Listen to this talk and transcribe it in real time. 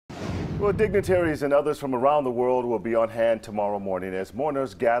Well, dignitaries and others from around the world will be on hand tomorrow morning as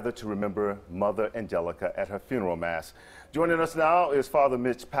mourners gather to remember Mother Angelica at her funeral mass. Joining us now is Father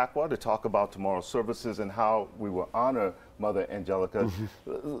Mitch Pacwa to talk about tomorrow's services and how we will honor Mother Angelica.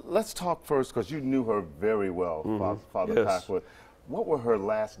 Let's talk first, because you knew her very well, Father Pacwa. What were her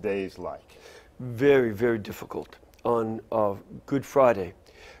last days like? Very, very difficult. On Good Friday,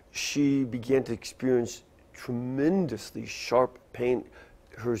 she began to experience tremendously sharp pain.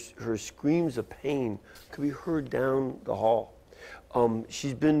 Her screams of pain could be heard down the hall.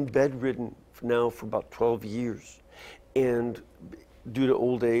 She's been bedridden now for about 12 years, and due to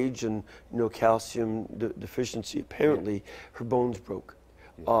old age and calcium deficiency, apparently her bones broke,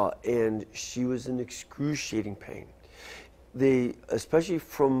 and she was in excruciating pain. They, especially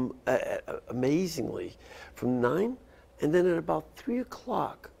from amazingly, from 9, and then at about 3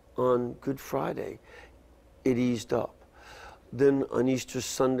 o'clock on Good Friday, it eased up. Then on Easter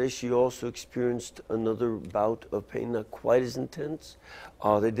Sunday, she also experienced another bout of pain, not quite as intense.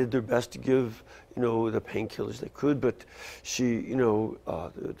 They did their best to give, the painkillers they could, but she, there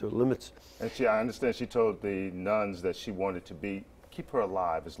are limits. And I understand she told the nuns that she wanted to keep her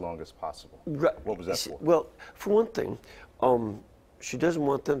alive as long as possible. Right. What was that for? Well, for one thing, she doesn't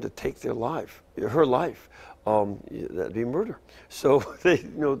want them to take her life. That'd be murder. So they,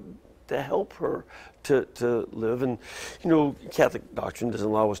 to help her to live. And, Catholic doctrine doesn't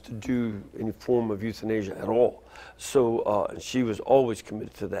allow us to do any form of euthanasia at all. So and she was always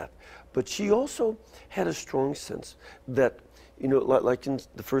committed to that. But she also had a strong sense that, like in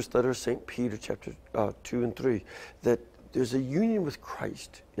the first letter of St. Peter, chapter 2 and 3, that there's a union with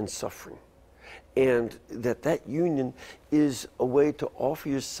Christ in suffering. And that union is a way to offer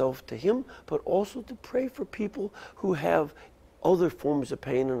yourself to Him, but also to pray for people who have other forms of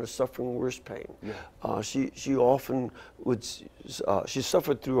pain and are suffering worse pain. Yeah. She often would, she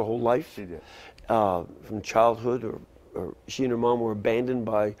suffered through her whole life. She did. From childhood, or she and her mom were abandoned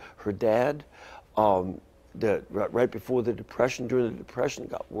by her dad. Right before the Depression, during the Depression,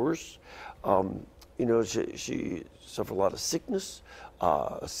 it got worse. She suffered a lot of sickness,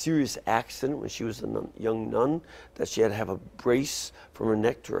 a serious accident when she was a young nun, that she had to have a brace from her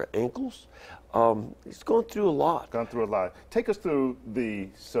neck to her ankles. She's gone through a lot. Gone through a lot. Take us through the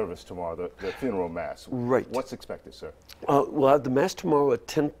service tomorrow, the funeral mass. Right. What's expected, sir? We'll have the mass tomorrow at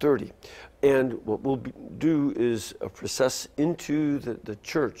 10:30, and what we'll do is process into the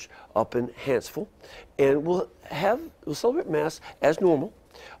church up in Hansville, and we'll celebrate mass as normal,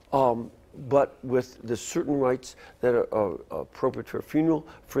 but with the certain rites that are appropriate for a funeral.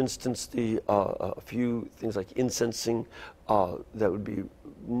 For instance, a few things like incensing that would be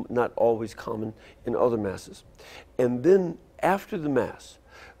not always common in other masses. And then after the mass,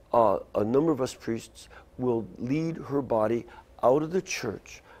 a number of us priests will lead her body out of the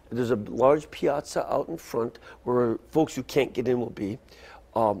church. There's a large piazza out in front where folks who can't get in will be,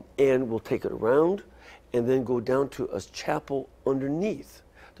 and we'll take it around and then go down to a chapel underneath.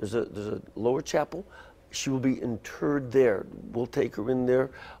 There's a lower chapel. She will be interred there. We'll take her in there,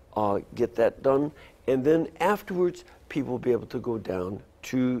 get that done, and then afterwards, people will be able to go down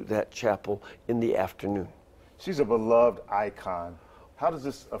to that chapel in the afternoon. She's a beloved icon. How does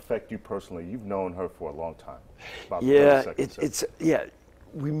this affect you personally? You've known her for a long time. About 30 seconds,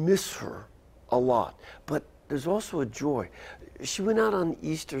 we miss her a lot, but there's also a joy. She went out on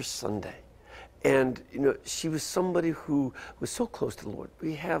Easter Sunday. And, she was somebody who was so close to the Lord.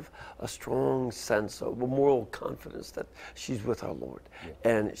 We have a strong sense of a moral confidence that she's with our Lord.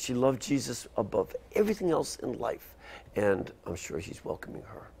 Yeah. And she loved Jesus above everything else in life. And I'm sure He's welcoming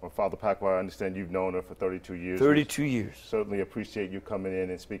her. Well, Father Pacwa, I understand you've known her for 32 years. 32 years. Certainly appreciate you coming in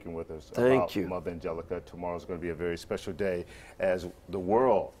and speaking with us about Mother Angelica. Tomorrow's going to be a very special day as the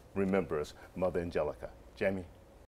world remembers Mother Angelica. Jamie?